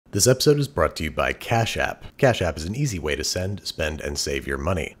This episode is brought to you by Cash App. Cash App is an easy way to send, spend, and save your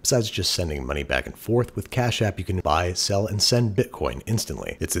money. Besides just sending money back and forth, with Cash App you can buy, sell, and send Bitcoin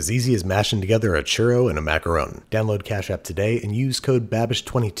instantly. It's as easy as mashing together a churro and a macaron. Download Cash App today and use code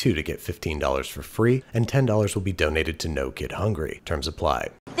Babish22 to get $15 for free, and $10 will be donated to No Kid Hungry. Terms apply.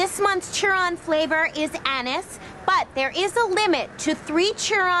 This month's Churron flavor is anise, but there is a limit to 3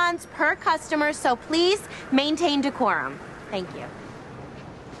 Churrons per customer, so please maintain decorum. Thank you.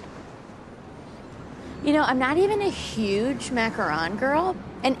 You know, I'm not even a huge macaron girl,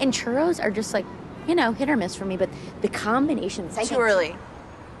 and churros are just like, you know, hit or miss for me, but the combinations... Too early.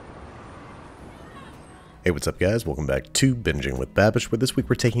 Hey, what's up guys? Welcome back to Binging with Babish, where this week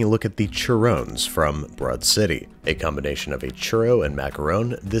we're taking a look at the Churrons from Broad City. A combination of a churro and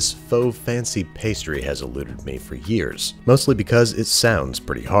macaron, this faux fancy pastry has eluded me for years, mostly because it sounds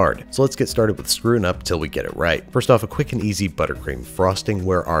pretty hard. So let's get started with screwing up till we get it right. First off, a quick and easy buttercream frosting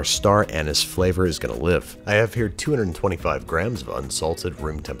where our star anise flavor is going to live. I have here 225 grams of unsalted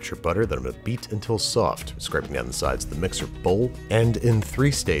room temperature butter that I'm going to beat until soft, scraping down the sides of the mixer bowl, and in 3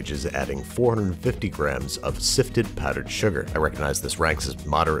 stages adding 450 grams of sifted powdered sugar. I recognize this ranks as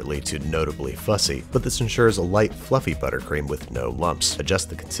moderately to notably fussy, but this ensures a light, fluffy buttercream with no lumps. Adjust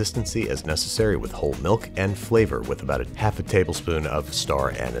the consistency as necessary with whole milk and flavor with about half a tablespoon of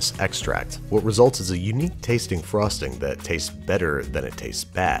star anise extract. What results is a unique tasting frosting that tastes better than it tastes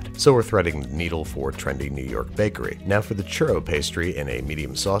bad. So we're threading the needle for trendy New York bakery. Now for the churro pastry, in a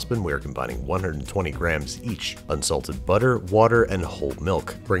medium saucepan we are combining 120 grams each, unsalted butter, water, and whole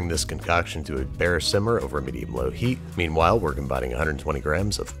milk. Bring this concoction to a bare simmer over medium-low heat. Meanwhile, we're combining 120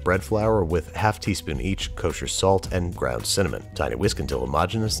 grams of bread flour with half teaspoon each kosher salt and ground cinnamon. Tiny whisk until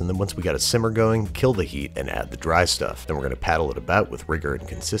homogeneous, and then once we got a simmer going, kill the heat and add the dry stuff. Then we're going to paddle it about with rigor and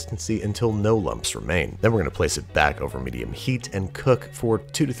consistency until no lumps remain. Then we're going to place it back over medium heat and cook for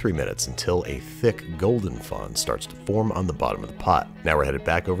 2 to 3 minutes until a thick golden fond starts to form on the bottom of the pot. Now we're headed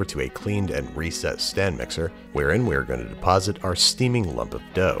back over to a cleaned and reset stand mixer, wherein we are going to deposit our steaming lump of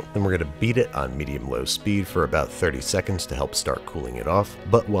dough. Then we're going to beat it on medium-low speed for about 30 seconds to help start cooling it off,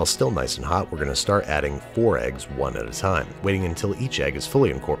 but while still nice and hot, we're going to start adding 4 eggs one at a time, waiting until each egg is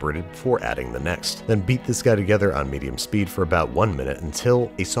fully incorporated before adding the next. Then beat this guy together on medium speed for about 1 minute until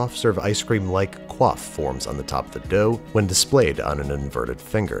a soft serve ice cream-like coif forms on the top of the dough when displayed on an inverted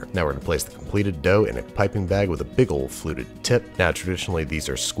finger. Now we're going to place the completed dough in a piping bag with a big old fluted tip. Now traditionally these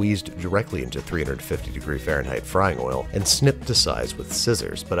are squeezed directly into 350°F frying oil and snipped to size with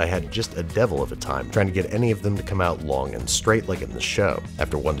scissors, but I had just a devil of a time trying to get any of them to come out long and straight like in the show.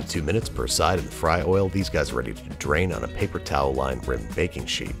 After 1 to 2 minutes per side in the fry oil, these guys are ready to drain on a paper towel lined rimmed baking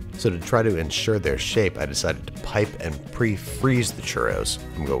sheet. So to try to ensure their shape, I decided to pipe and pre-freeze the churros.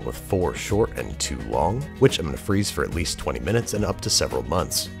 I'm going with 4 short and 2 long, which I'm going to freeze for at least 20 minutes and up to several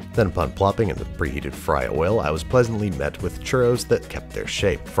months. Then upon plopping in the preheated fry oil, I was pleasantly met with churros that kept their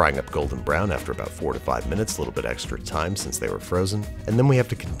shape, frying up golden brown after about 4 to 5 minutes, a little bit extra time since they were frozen. And then we have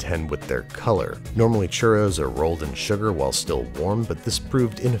to contend with their color. Normally churros are rolled in sugar while still warm, but this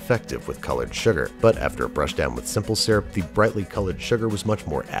proved ineffective with colored sugar. But after a brush down with simple syrup, the brightly colored sugar was much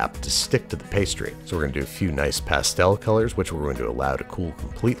more apt to stick to the pastry. So we're going to do a few nice pastel colors, which we're going to allow to cool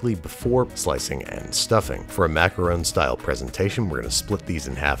completely before slicing and stuffing. For a macaron style presentation, we're going to split these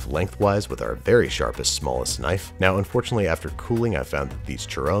in half lengthwise with our very sharpest, smallest knife. Now, unfortunately, after cooling, I found that these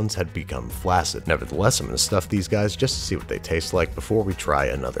churrons had become flaccid. Nevertheless, I'm going to stuff these guys just to see what they taste like before we try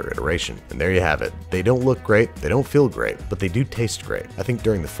another iteration. And there you have it. They don't look great, they don't feel great, but they do taste great. I think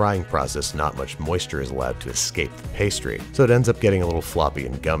during the frying process, not much moisture is allowed to escape the pastry, so it ends up getting a little floppy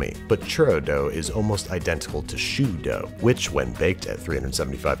and gummy. But churro dough is almost identical to shoe dough, which, when baked at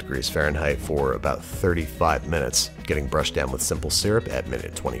 375°F for about 35 minutes, getting brushed down with simple syrup at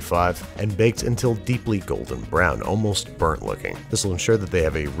minute 25, and baked until deeply golden brown, almost burnt looking. This will ensure that they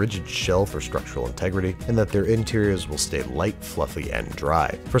have a rigid shell for structural integrity, and that their interiors will stay light, fluffy, and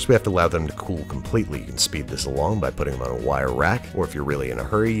dry. First we have to allow them to cool completely. You can speed this along by putting them on a wire rack, or if you're really in a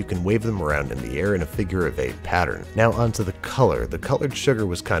hurry, you can wave them around in the air in a figure of 8 pattern. Now onto the color. The colored sugar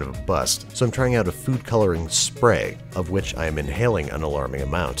was kind of a bust, so I'm trying out a food coloring spray, of which I am inhaling an alarming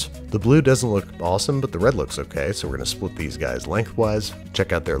amount. The blue doesn't look awesome, but the red looks okay, so we're going to split these guys lengthwise.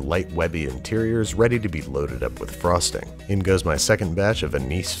 Check out their light webby interiors ready to be loaded up with frosting. In goes my second batch of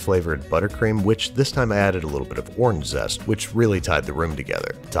anise flavored buttercream, which this time I added a little bit of orange zest, which really tied the room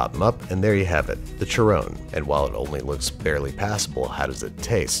together. Top them up, and there you have it, the churron. And while it only looks barely passable, how does it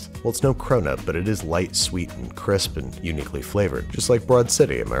taste? Well, it's no cronut, but it is light, sweet, and crisp, and uniquely flavored, just like Broad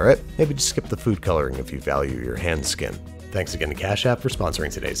City, am I right? Maybe just skip the food coloring if you value your hand skin. Thanks again to Cash App for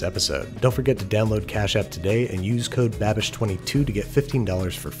sponsoring today's episode. Don't forget to download Cash App today and use code Babish22 to get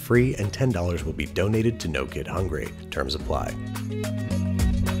 $15 for free, and $10 will be donated to No Kid Hungry. Terms apply.